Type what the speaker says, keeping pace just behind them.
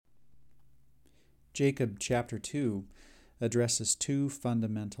Jacob chapter 2 addresses two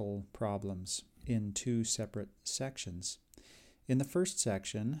fundamental problems in two separate sections. In the first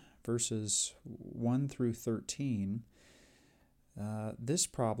section, verses 1 through 13, this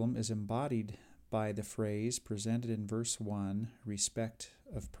problem is embodied by the phrase presented in verse 1, respect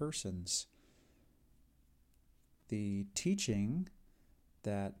of persons. The teaching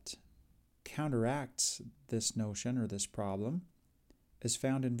that counteracts this notion or this problem is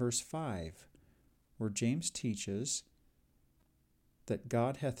found in verse 5, where James teaches that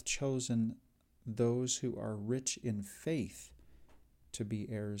God hath chosen those who are rich in faith to be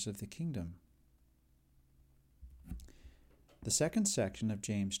heirs of the kingdom. The second section of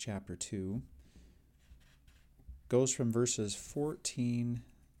James chapter 2 goes from verses 14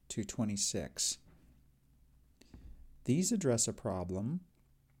 to 26. These address a problem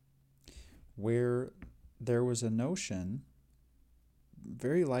where there was a notion,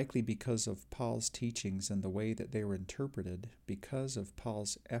 very likely because of Paul's teachings and the way that they were interpreted, because of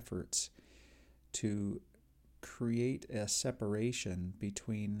Paul's efforts to create a separation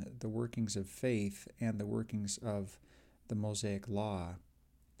between the workings of faith and the workings of the Mosaic Law.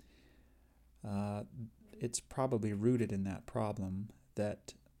 It's probably rooted in that problem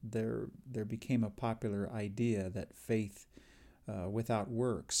that there became a popular idea that faith without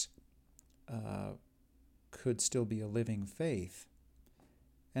works could still be a living faith.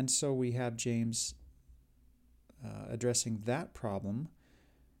 And so we have James addressing that problem,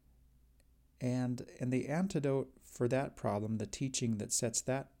 and the antidote for that problem, the teaching that sets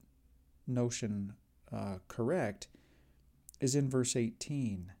that notion correct, is in verse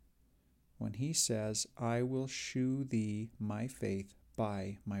 18, when he says, I will shew thee my faith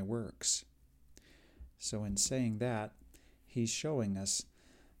by my works. So in saying that, he's showing us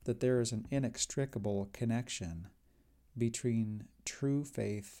that there is an inextricable connection between true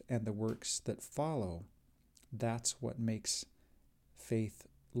faith and the works that follow. That's what makes faith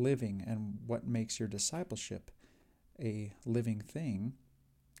living and what makes your discipleship a living thing,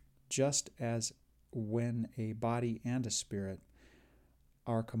 just as when a body and a spirit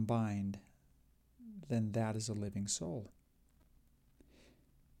are combined, then that is a living soul.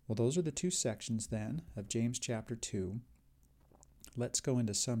 Well, those are the two sections then of James chapter 2. Let's go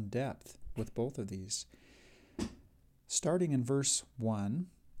into some depth with both of these. Starting in verse 1,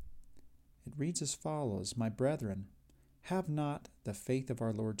 it reads as follows, My brethren, have not the faith of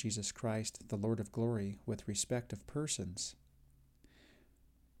our Lord Jesus Christ, the Lord of glory, with respect of persons.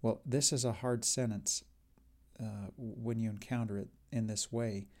 Well, this is a hard sentence when you encounter it in this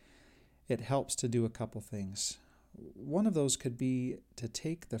way. It helps to do a couple things. One of those could be to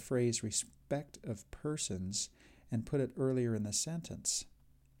take the phrase respect of persons and put it earlier in the sentence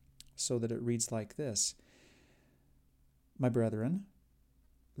so that it reads like this. My brethren,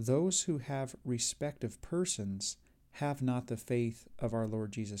 those who have respect of persons have not the faith of our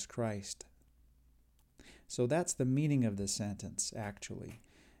Lord Jesus Christ. So that's the meaning of the sentence, actually,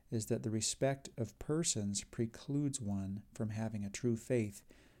 is that the respect of persons precludes one from having a true faith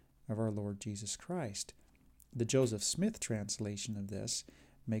of our Lord Jesus Christ. The Joseph Smith translation of this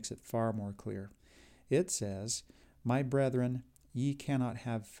makes it far more clear. It says, My brethren, ye cannot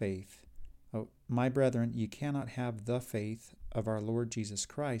have faith. Oh, my brethren, ye cannot have the faith of our Lord Jesus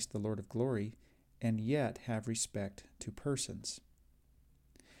Christ, the Lord of glory, and yet have respect to persons.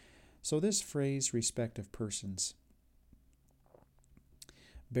 So this phrase, respect of persons,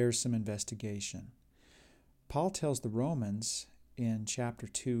 bears some investigation. Paul tells the Romans in chapter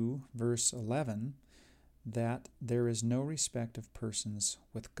 2, verse 11, that there is no respect of persons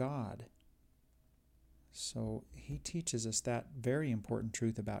with God. So he teaches us that very important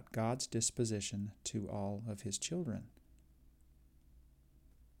truth about God's disposition to all of his children.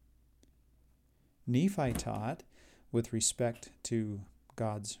 Nephi taught with respect to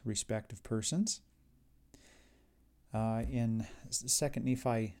God's respect of persons. In 2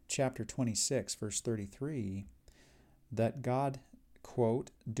 Nephi chapter 26, verse 33, that God,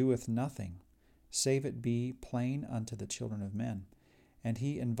 quote, doeth nothing, save it be plain unto the children of men. And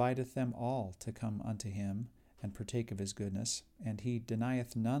he inviteth them all to come unto him, and partake of his goodness. And he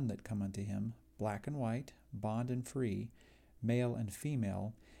denieth none that come unto him, black and white, bond and free, male and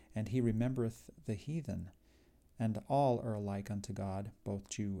female, and he remembereth the heathen. And all are alike unto God, both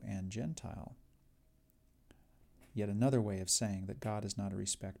Jew and Gentile. Yet another way of saying that God is not a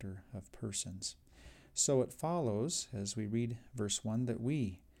respecter of persons. So it follows, as we read verse 1, that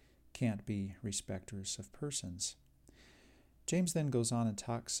we can't be respecters of persons. James then goes on and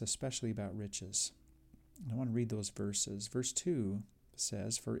talks especially about riches. I want to read those verses. Verse 2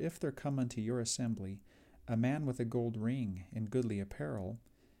 says, For if there come unto your assembly a man with a gold ring in goodly apparel,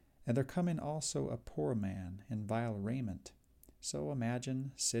 And there come in also a poor man in vile raiment. So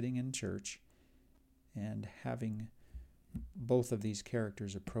imagine sitting in church and having both of these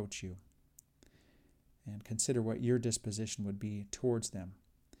characters approach you. And consider what your disposition would be towards them.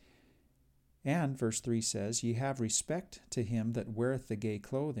 And verse 3 says, Ye have respect to him that weareth the gay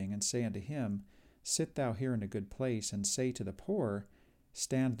clothing, and say unto him, Sit thou here in a good place, and say to the poor,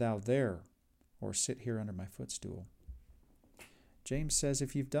 Stand thou there, or sit here under my footstool. James says,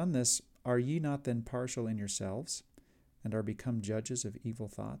 If you've done this, are ye not then partial in yourselves, and are become judges of evil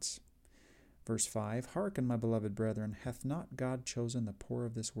thoughts? Verse 5, Hearken, my beloved brethren, hath not God chosen the poor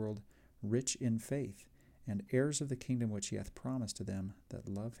of this world rich in faith, and heirs of the kingdom which he hath promised to them that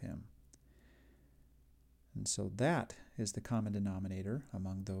love him? And so that is the common denominator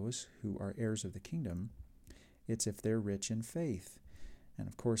among those who are heirs of the kingdom. It's if they're rich in faith. And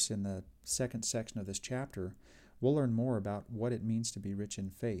of course, in the second section of this chapter, we'll learn more about what it means to be rich in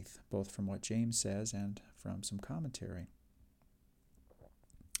faith, both from what James says and from some commentary.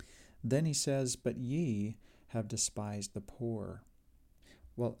 Then he says, But ye have despised the poor.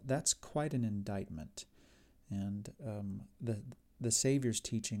 Well, that's quite an indictment. And the Savior's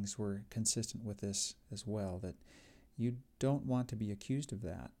teachings were consistent with this as well, that you don't want to be accused of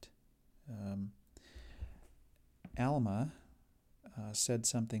that. Alma said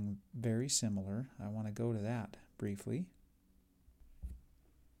something very similar. I want to go to that briefly.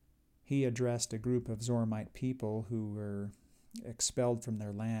 He addressed a group of Zoramite people who were expelled from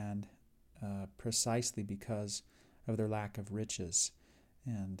their land precisely because of their lack of riches.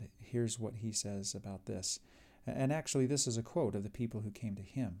 And here's what he says about this. And actually, this is a quote of the people who came to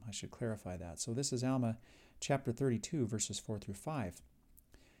him. I should clarify that. So this is Alma chapter 32, verses 4 through 5.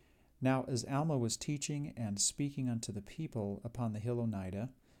 Now, as Alma was teaching and speaking unto the people upon the hill Onidah,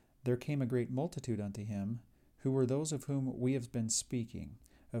 there came a great multitude unto him, who were those of whom we have been speaking,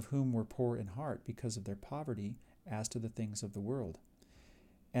 of whom were poor in heart because of their poverty as to the things of the world.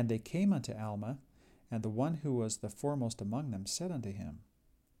 And they came unto Alma, and the one who was the foremost among them said unto him,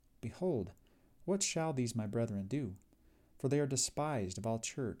 Behold, what shall these my brethren do? For they are despised of all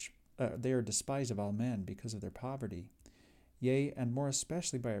they are despised of all men because of their poverty. Yea, and more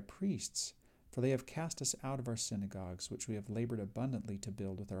especially by our priests, for they have cast us out of our synagogues, which we have labored abundantly to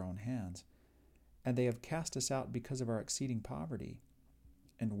build with our own hands. And they have cast us out because of our exceeding poverty.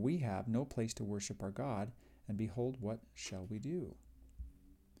 And we have no place to worship our God, and behold, what shall we do?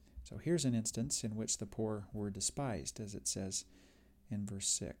 So here's an instance in which the poor were despised, as it says in verse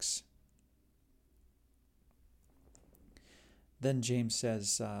 6. Then James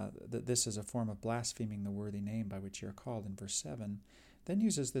says that this is a form of blaspheming the worthy name by which ye are called in verse 7. Then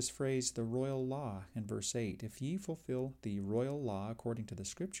uses this phrase, the royal law, in verse 8. If ye fulfill the royal law according to the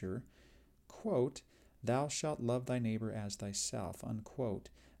Scripture, quote, Thou shalt love thy neighbor as thyself, unquote.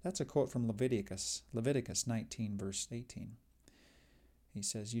 That's a quote from Leviticus 19, verse 18. He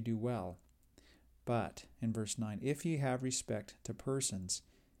says, You do well. But, in verse 9, If ye have respect to persons,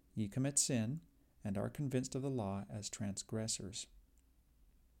 ye commit sin, and are convinced of the law as transgressors.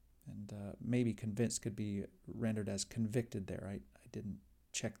 And maybe convinced could be rendered as convicted there. I didn't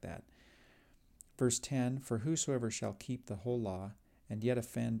check that. Verse 10, For whosoever shall keep the whole law, and yet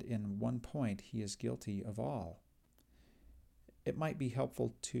offend in one point, he is guilty of all. It might be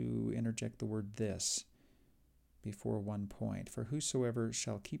helpful to interject the word this before one point. For whosoever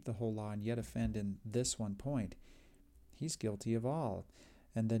shall keep the whole law, and yet offend in this one point, he's guilty of all.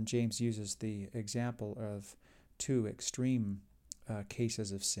 And then James uses the example of two extreme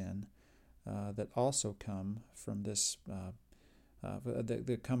cases of sin that also come from this,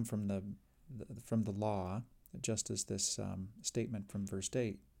 that come from the law, just as this statement from verse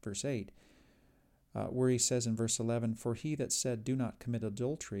 8, where he says in verse 11, For he that said, Do not commit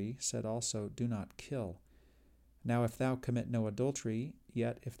adultery, said also, Do not kill. Now if thou commit no adultery,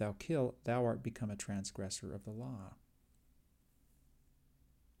 yet if thou kill, thou art become a transgressor of the law.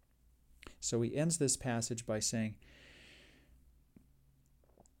 So he ends this passage by saying,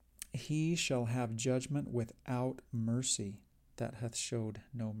 He shall have judgment without mercy that hath showed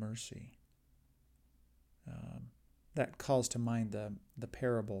no mercy. That calls to mind the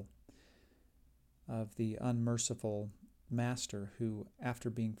parable of the unmerciful master who, after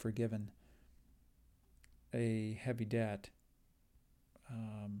being forgiven a heavy debt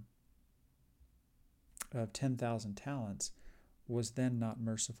of 10,000 talents, was then not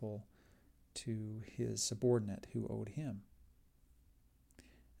merciful to his subordinate who owed him.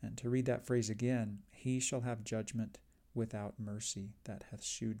 And to read that phrase again, He shall have judgment without mercy that hath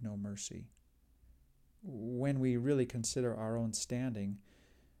shewed no mercy. When we really consider our own standing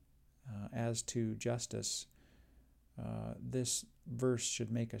as to justice, this verse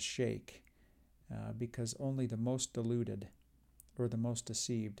should make us shake, because only the most deluded or the most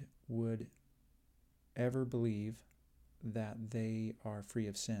deceived would ever believe that they are free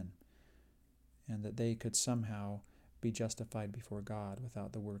of sin and that they could somehow be justified before God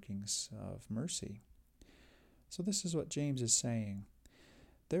without the workings of mercy. So this is what James is saying.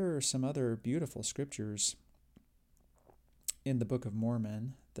 There are some other beautiful scriptures in the Book of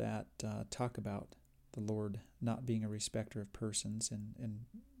Mormon that talk about the Lord not being a respecter of persons in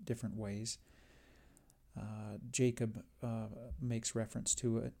different ways. Jacob makes reference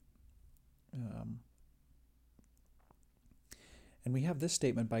to it. And we have this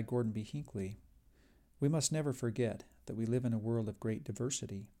statement by Gordon B. Hinckley. We must never forget that we live in a world of great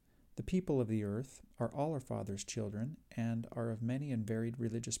diversity. The people of the earth are all our Father's children and are of many and varied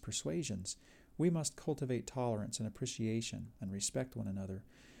religious persuasions. We must cultivate tolerance and appreciation and respect one another.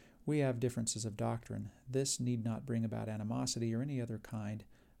 We have differences of doctrine. This need not bring about animosity or any other kind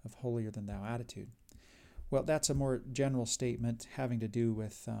of holier-than-thou attitude. Well, that's a more general statement having to do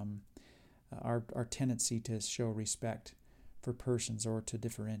with our tendency to show respect for persons or to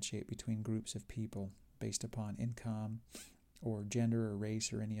differentiate between groups of people based upon income or gender or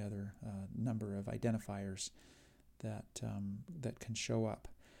race or any other number of identifiers that can show up.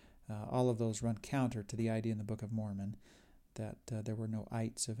 All of those run counter to the idea in the Book of Mormon that there were no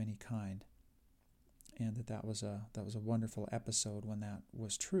ites of any kind, and that was a wonderful episode when that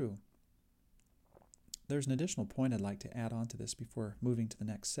was true. There's an additional point I'd like to add on to this before moving to the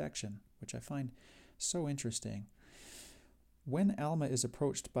next section, which I find so interesting. When Alma is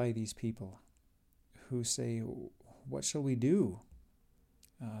approached by these people who say, "What shall we do?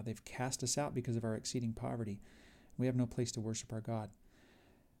 They've cast us out because of our exceeding poverty. We have no place to worship our God."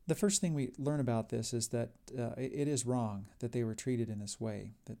 The first thing we learn about this is that it is wrong that they were treated in this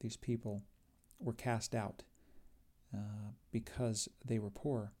way, that these people were cast out because they were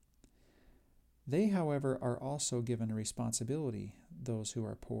poor. They, however, are also given a responsibility, those who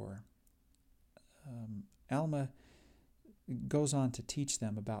are poor. Alma goes on to teach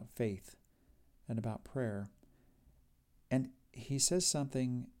them about faith and about prayer. And he says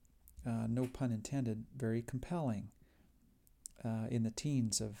something, no pun intended, very compelling in the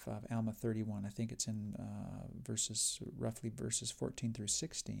teens of Alma 31. I think it's in roughly verses 14 through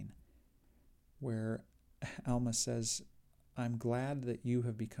 16, where Alma says, "I'm glad that you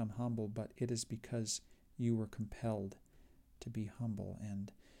have become humble, but it is because you were compelled to be humble,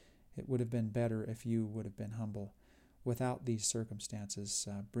 and it would have been better if you would have been humble without these circumstances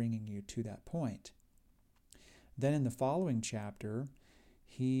bringing you to that point." Then in the following chapter,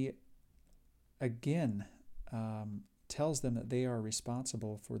 he again tells them that they are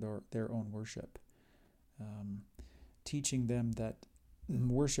responsible for their own worship, teaching them that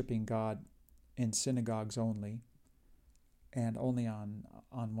worshiping God in synagogues only and only on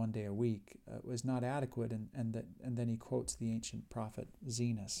one day a week was not adequate, and then he quotes the ancient prophet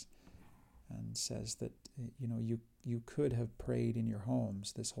Zenos and says that you could have prayed in your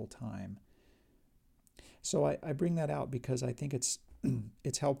homes this whole time. So I bring that out because I think it's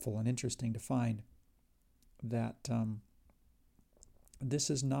it's helpful and interesting to find that this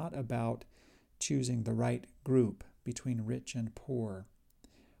is not about choosing the right group between rich and poor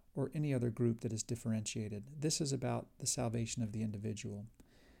or any other group that is differentiated. This is about the salvation of the individual.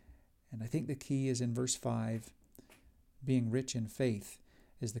 And I think the key is in verse 5, being rich in faith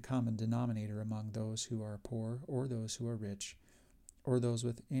is the common denominator among those who are poor or those who are rich or those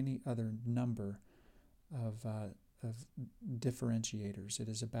with any other number of differentiators. It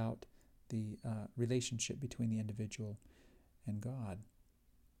is about the relationship between the individual and God.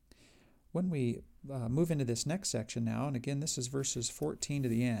 When we move into this next section now, and again, this is verses 14 to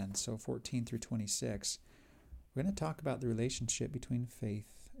the end, so 14 through 26, we're going to talk about the relationship between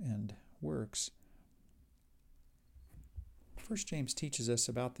faith and works. First, James teaches us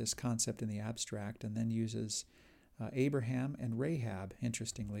about this concept in the abstract and then uses Abraham and Rahab,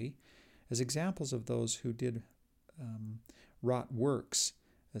 interestingly, as examples of those who did wrought works,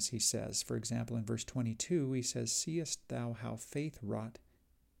 as he says. For example, in verse 22, he says, "Seest thou how faith wrought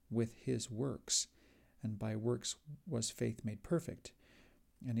with his works, and by works was faith made perfect."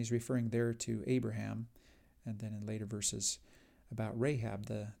 And he's referring there to Abraham, and then in later verses about Rahab,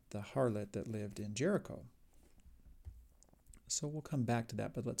 the harlot that lived in Jericho. So we'll come back to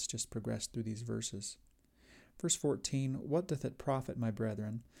that, but let's just progress through these verses. Verse 14, "What doth it profit, my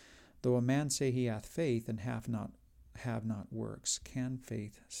brethren, though a man say he hath faith and have not works? Can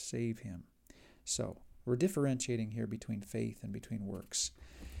faith save him?" So we're differentiating here between faith and between works.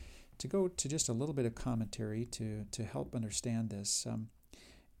 To go to just a little bit of commentary to help understand this,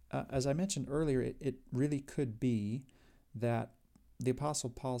 as I mentioned earlier, it really could be that the Apostle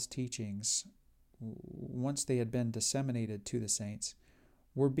Paul's teachings, once they had been disseminated to the saints,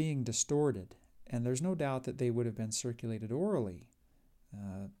 were being distorted. And there's no doubt that they would have been circulated orally.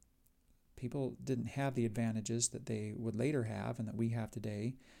 People didn't have the advantages that they would later have and that we have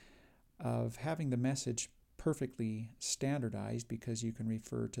today of having the message perfectly standardized because you can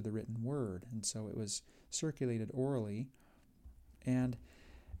refer to the written word. And so it was circulated orally. And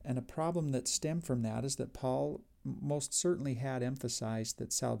a problem that stemmed from that is that Paul most certainly had emphasized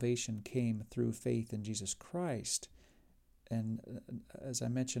that salvation came through faith in Jesus Christ. And as I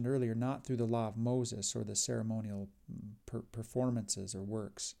mentioned earlier, not through the law of Moses or the ceremonial performances or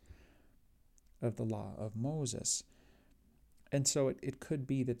works of the law of Moses. And so it could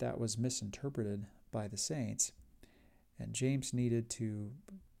be that that was misinterpreted by the saints. And James needed to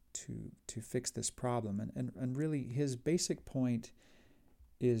fix this problem. And really his basic point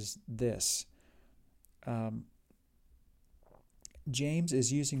is this. James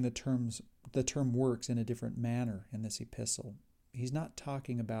is using the term works in a different manner in this epistle. He's not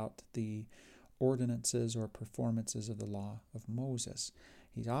talking about the ordinances or performances of the law of Moses.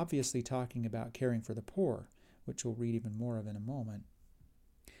 He's obviously talking about caring for the poor, which we'll read even more of in a moment.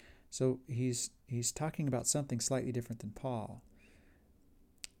 So he's talking about something slightly different than Paul.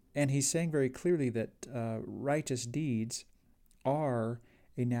 And he's saying very clearly that righteous deeds are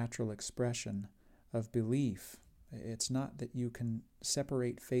a natural expression of belief. It's not that you can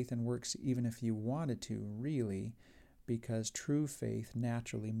separate faith and works even if you wanted to, really, because true faith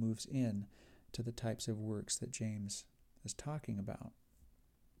naturally moves in to the types of works that James is talking about.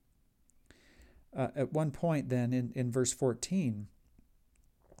 At one point then in verse 14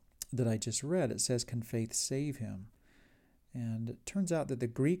 that I just read, it says, "Can faith save him?" And it turns out that the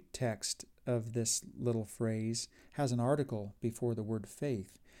Greek text of this little phrase has an article before the word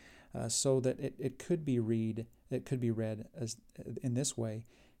faith, so that it could be read as in this way: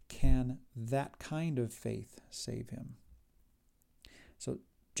 can that kind of faith save him? So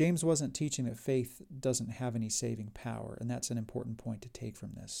James wasn't teaching that faith doesn't have any saving power, and that's an important point to take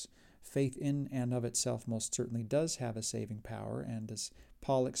from this. Faith in and of itself most certainly does have a saving power, and as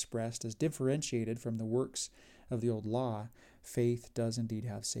Paul expressed, as differentiated from the works of the old law, faith does indeed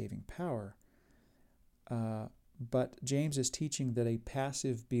have saving power. But James is teaching that a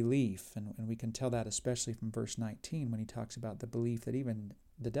passive belief, and we can tell that especially from verse 19 when he talks about the belief that even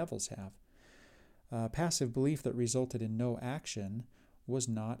the devils have, passive belief that resulted in no action was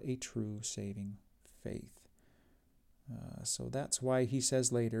not a true saving faith. So that's why he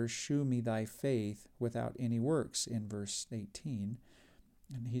says later, "Shew me thy faith without any works," in verse 18.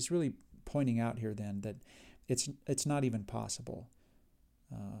 And he's really pointing out here then that it's not even possible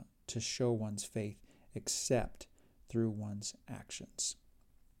to show one's faith except through one's actions.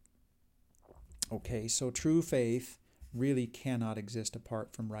 Okay, so true faith really cannot exist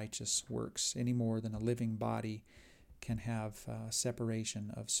apart from righteous works any more than a living body can have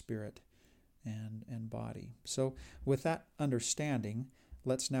separation of spirit and body. So with that understanding,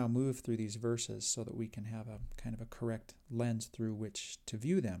 let's now move through these verses so that we can have a kind of a correct lens through which to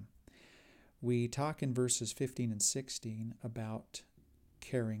view them. We talk in verses 15 and 16 about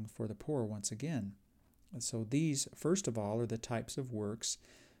caring for the poor once again. So these, first of all, are the types of works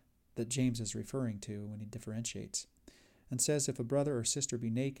that James is referring to when he differentiates, and says, "If a brother or sister be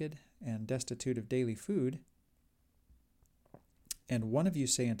naked and destitute of daily food, and one of you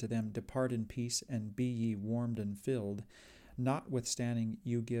say unto them, Depart in peace, and be ye warmed and filled, notwithstanding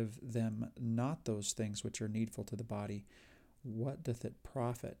you give them not those things which are needful to the body, what doth it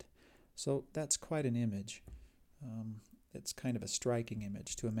profit?" So that's quite an image. It's kind of a striking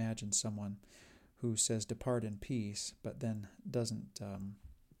image to imagine someone who says, "Depart in peace," but then doesn't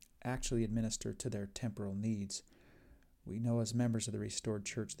actually administer to their temporal needs. We know as members of the Restored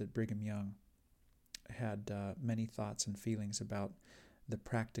Church that Brigham Young had many thoughts and feelings about the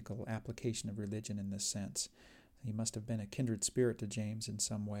practical application of religion in this sense. He must have been a kindred spirit to James in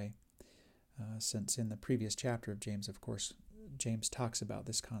some way, since in the previous chapter of James, of course, James talks about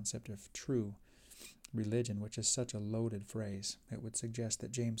this concept of true religion, which is such a loaded phrase. It would suggest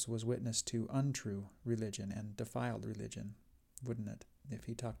that James was witness to untrue religion and defiled religion, wouldn't it, if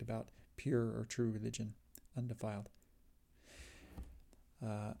he talked about pure or true religion, undefiled.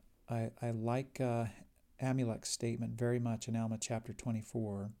 I like Amulek's statement very much in Alma chapter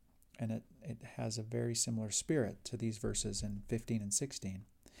 24, and it has a very similar spirit to these verses in 15 and 16.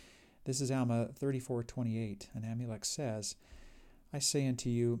 This is Alma 34:28, and Amulek says, "I say unto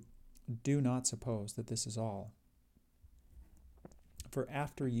you, do not suppose that this is all. For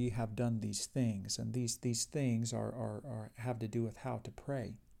after ye have done these things," and these things are have to do with how to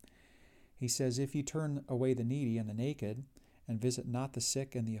pray. He says, "If ye turn away the needy and the naked, and visit not the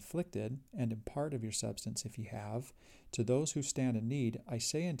sick and the afflicted, and impart of your substance, if ye have, to those who stand in need. I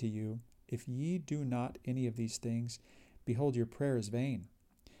say unto you, if ye do not any of these things, behold, your prayer is vain,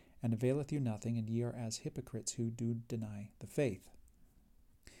 and availeth you nothing, and ye are as hypocrites who do deny the faith.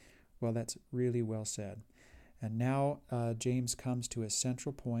 Well, that's really well said. And now James comes to his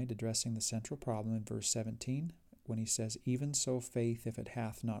central point, addressing the central problem in verse 17, when he says, even so faith, if it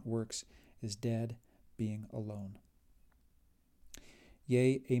hath not works, is dead, being alone.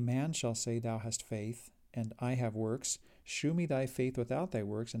 Yea, a man shall say, thou hast faith, and I have works. Shew me thy faith without thy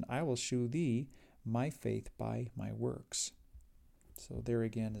works, and I will shew thee my faith by my works. So there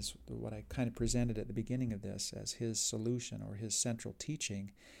again is what I kind of presented at the beginning of this as his solution or his central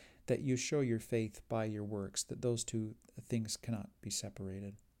teaching, that you show your faith by your works, that those two things cannot be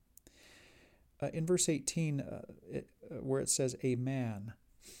separated. In verse 18, where it says, a man,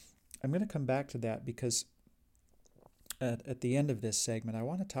 I'm going to come back to that because at the end of this segment, I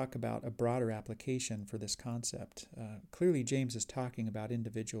want to talk about a broader application for this concept. Clearly, James is talking about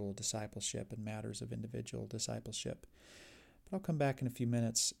individual discipleship and matters of individual discipleship. But I'll come back in a few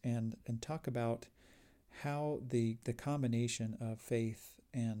minutes and talk about how the combination of faith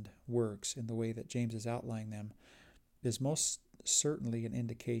and works in the way that James is outlining them is most certainly an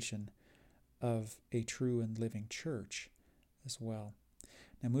indication of a true and living church as well.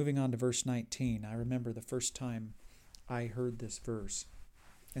 Now, moving on to verse 19, I remember the first time I heard this verse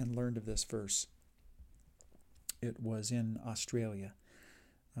and learned of this verse. It was in Australia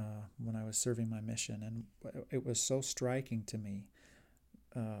when I was serving my mission, and it was so striking to me.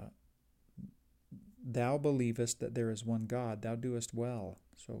 Thou believest that there is one God, thou doest well.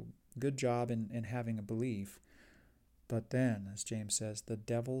 So good job in having a belief. But then, as James says, the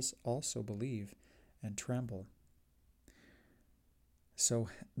devils also believe and tremble. So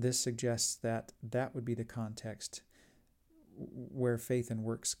this suggests that would be the context where faith and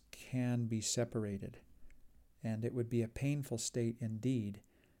works can be separated. And it would be a painful state indeed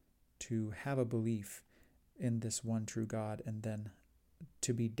to have a belief in this one true God and then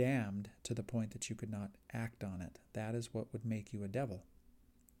to be damned to the point that you could not act on it. That is what would make you a devil.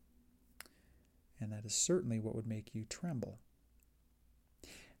 And that is certainly what would make you tremble.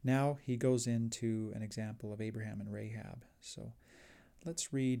 Now he goes into an example of Abraham and Rahab. So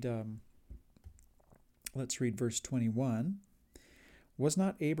let's read verse 21. Was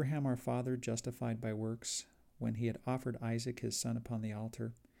not Abraham our father justified by works when he had offered Isaac his son upon the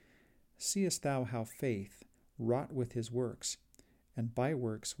altar? Seest thou how faith wrought with his works, and by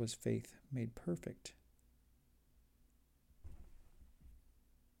works was faith made perfect?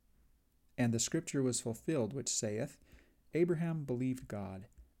 And the scripture was fulfilled, which saith, Abraham believed God,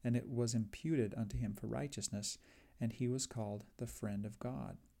 and it was imputed unto him for righteousness, and he was called the friend of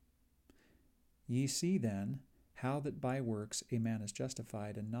God. Ye see then how that by works a man is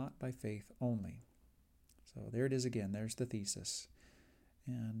justified, and not by faith only. So there it is again. There's the thesis.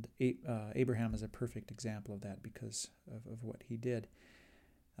 And Abraham is a perfect example of that because of what he did.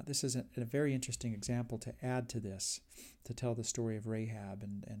 This is a very interesting example to add to this, to tell the story of Rahab.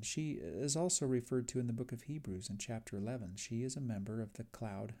 And she is also referred to in the book of Hebrews in chapter 11. She is a member of the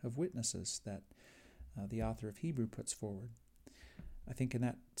cloud of witnesses that the author of Hebrew puts forward. I think in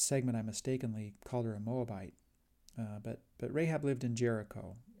that segment I mistakenly called her a Moabite. But Rahab lived in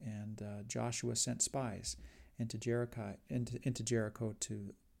Jericho, and Joshua sent spies into Jericho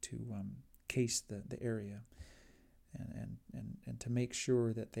to case the area and to make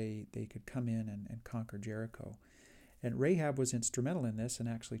sure that they could come in and conquer Jericho. And Rahab was instrumental in this and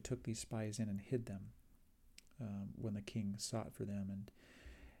actually took these spies in and hid them when the king sought for them.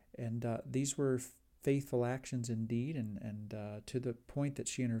 And these were faithful actions indeed, and to the point that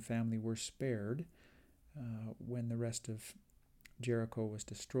she and her family were spared when the rest of Jericho was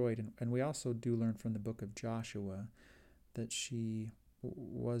destroyed. And we also do learn from the book of Joshua that she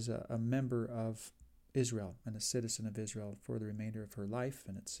was a member of Israel and a citizen of Israel for the remainder of her life.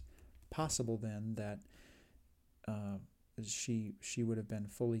 And it's possible then that she would have been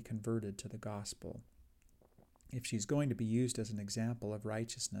fully converted to the gospel. If she's going to be used as an example of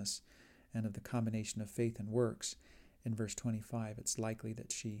righteousness and of the combination of faith and works, in verse 25, it's likely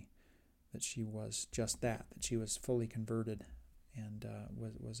that she was just that she was fully converted and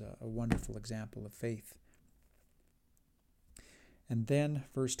was a wonderful example of faith. And then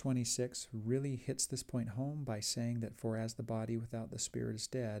verse 26 really hits this point home by saying that for as the body without the spirit is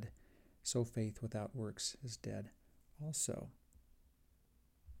dead, so faith without works is dead also.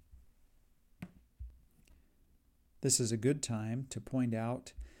 This is a good time to point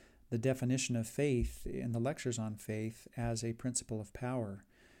out the definition of faith in the lectures on faith as a principle of power.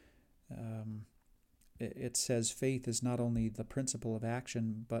 it says faith is not only the principle of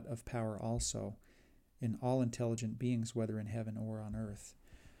action, but of power also, in all intelligent beings, whether in heaven or on earth.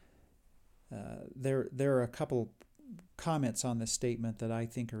 There are a couple comments on this statement that I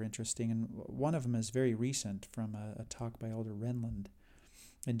think are interesting, and one of them is very recent from a talk by Elder Renlund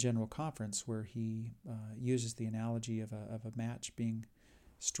in General Conference, where he uses the analogy of a match being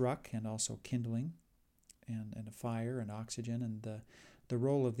struck and also kindling, and a fire and oxygen, and the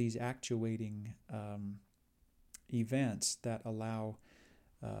role of these actuating events that allow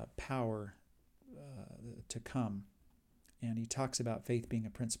power to come. And he talks about faith being a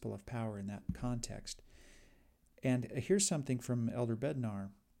principle of power in that context. And here's something from Elder Bednar,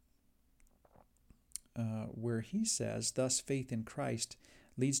 where he says, thus faith in Christ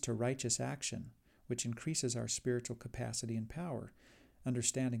leads to righteous action, which increases our spiritual capacity and power.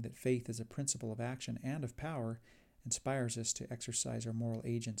 Understanding that faith is a principle of action and of power inspires us to exercise our moral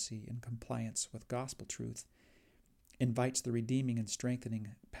agency in compliance with gospel truth, invites the redeeming and strengthening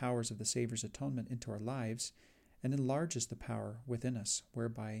powers of the Savior's atonement into our lives, and enlarges the power within us,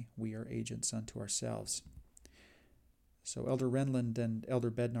 whereby we are agents unto ourselves. So Elder Renlund and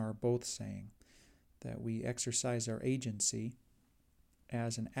Elder Bednar are both saying that we exercise our agency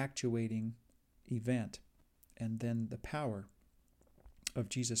as an actuating event, and then the power of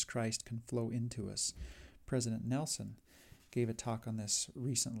Jesus Christ can flow into us. President Nelson gave a talk on this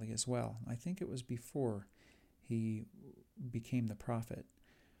recently as well. I think it was before he became the prophet,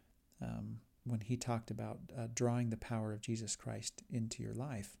 when he talked about drawing the power of Jesus Christ into your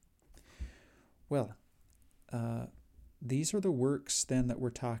life. Well, these are the works then that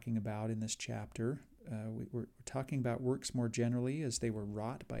we're talking about in this chapter. We're talking about works more generally as they were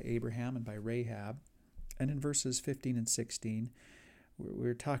wrought by Abraham and by Rahab. And in verses 15 and 16,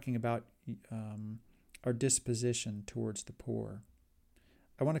 we're talking about our disposition towards the poor.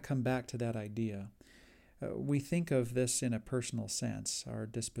 I want to come back to that idea. We think of this in a personal sense, our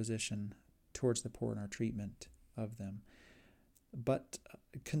disposition towards the poor and our treatment of them. But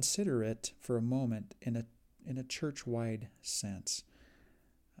consider it for a moment in a church-wide sense.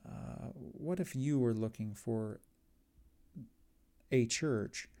 What if you were looking for a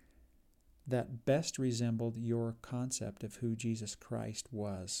church that best resembled your concept of who Jesus Christ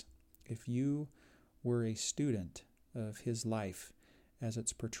was? If you were a student of his life as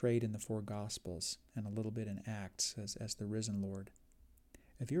it's portrayed in the four Gospels and a little bit in Acts as the risen Lord,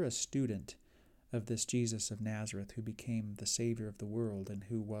 if you're a student of this Jesus of Nazareth who became the Savior of the world and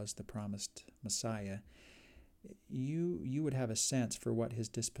who was the promised Messiah, you would have a sense for what his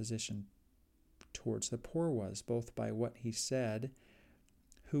disposition towards the poor was, both by what he said,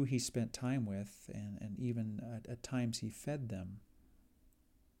 who he spent time with, and even at times he fed them.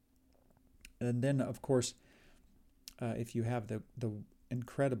 And then, of course, if you have the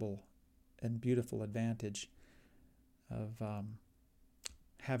incredible and beautiful advantage of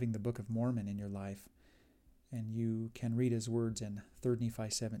having the Book of Mormon in your life, and you can read his words in 3 Nephi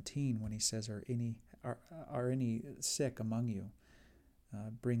 17 when he says, Are any sick among you?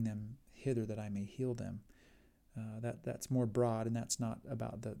 Bring them hither that I may heal them. That's more broad, and that's not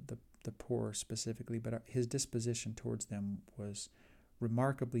about the poor specifically, but his disposition towards them was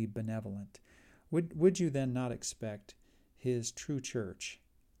remarkably benevolent. Would you then not expect his true church,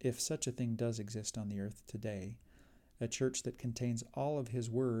 if such a thing does exist on the earth today, a church that contains all of his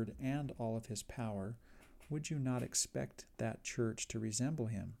word and all of his power, would you not expect that church to resemble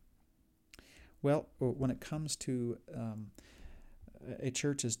him? Well, when it comes to a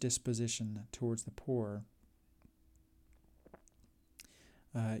church's disposition towards the poor,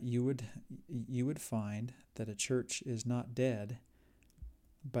 you would find that a church is not dead,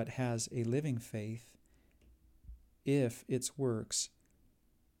 but has a living faith if its works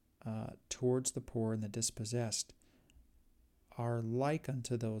towards the poor and the dispossessed are like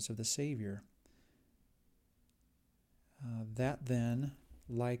unto those of the Savior. That then,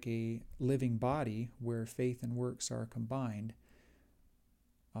 like a living body where faith and works are combined,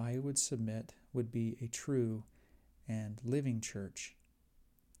 I would submit would be a true and living church